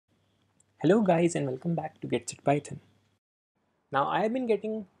Hello guys and welcome back to Get Set Python. Now I have been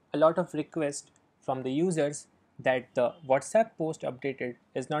getting a lot of requests from the users that the WhatsApp post updated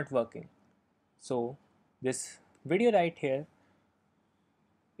is not working. So this video right here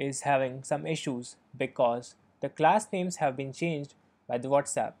is having some issues because the class names have been changed by the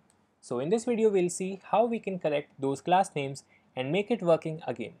WhatsApp. So in this video we'll see how we can correct those class names and make it working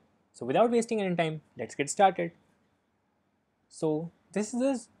again. So without wasting any time, let's get started. So this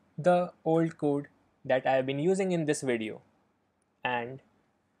is the old code that I have been using in this video, and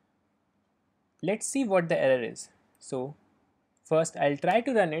let's see what the error is. So first I'll try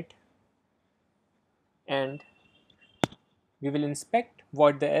to run it and we will inspect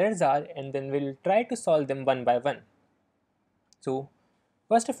what the errors are and then we'll try to solve them one by one. So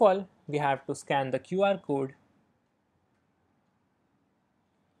first of all we have to scan the QR code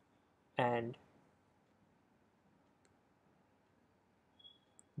and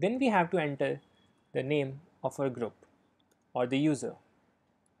then we have to enter the name of our group or the user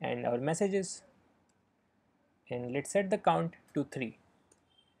and our messages, and let's set the count to 3.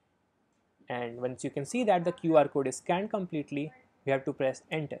 And once you can see that the QR code is scanned completely, we have to press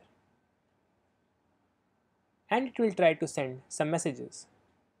enter and it will try to send some messages.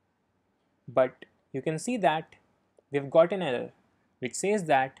 But you can see that we've got an error which says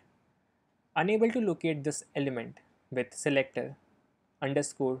that unable to locate this element with selector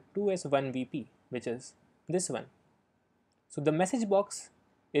underscore 2s1vp, which is this one. So the message box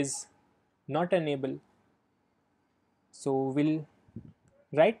is not enabled. So we'll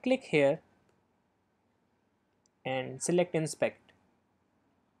right click here and select inspect.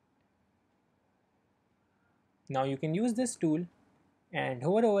 Now you can use this tool and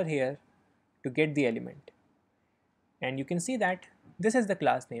hover over here to get the element, and you can see that this is the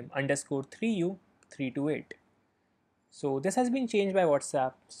class name underscore 3u328. So this has been changed by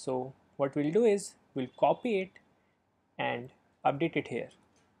WhatsApp. So what we'll do is we'll copy it and update it here.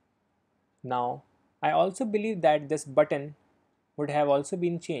 Now I also believe that this button would have also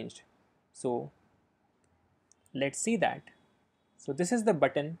been changed, so let's see that. So this is the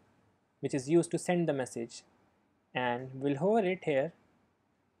button which is used to send the message, and we'll hover it here,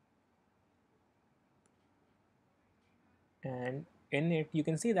 and in it you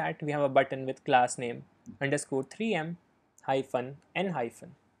can see that we have a button with class name underscore 3m hyphen n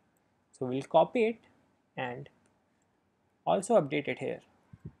hyphen. So we'll copy it and also update it here.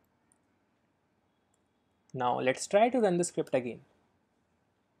 Now let's try to run the script again,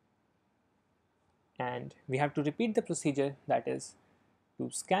 and we have to repeat the procedure, that is to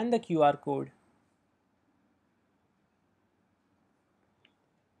scan the QR code,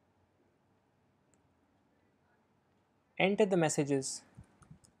 enter the messages.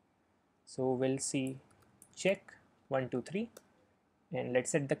 So we'll see check 1 2 3 and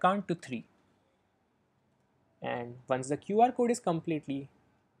let's set the count to 3, and once the QR code is completely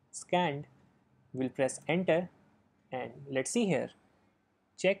scanned we'll press enter and let's see here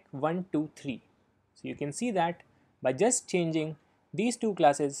check 1 2 3. So you can see that by just changing these two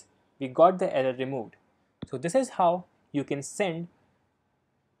classes we got the error removed. So this is how you can send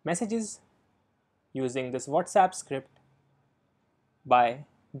messages using this WhatsApp script by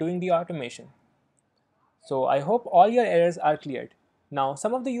doing the automation. So I hope all your errors are cleared. Now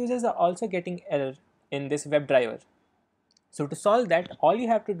some of the users are also getting error in this WebDriver. So to solve that, all you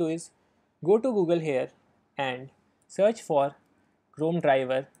have to do is go to Google here and search for Chrome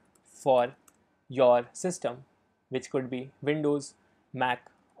driver for your system, which could be Windows, Mac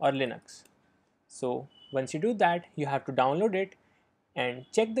or Linux. So once you do that, you have to download it and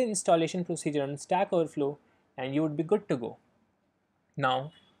check the installation procedure on Stack Overflow and you would be good to go.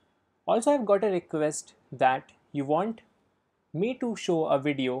 Now also I've got a request that you want me to show a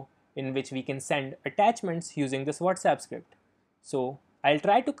video in which we can send attachments using this WhatsApp script. So I'll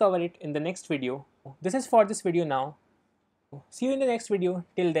try to cover it in the next video. This is for this video now. See you in the next video.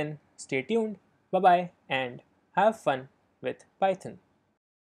 Till then, stay tuned. Bye bye and have fun with Python.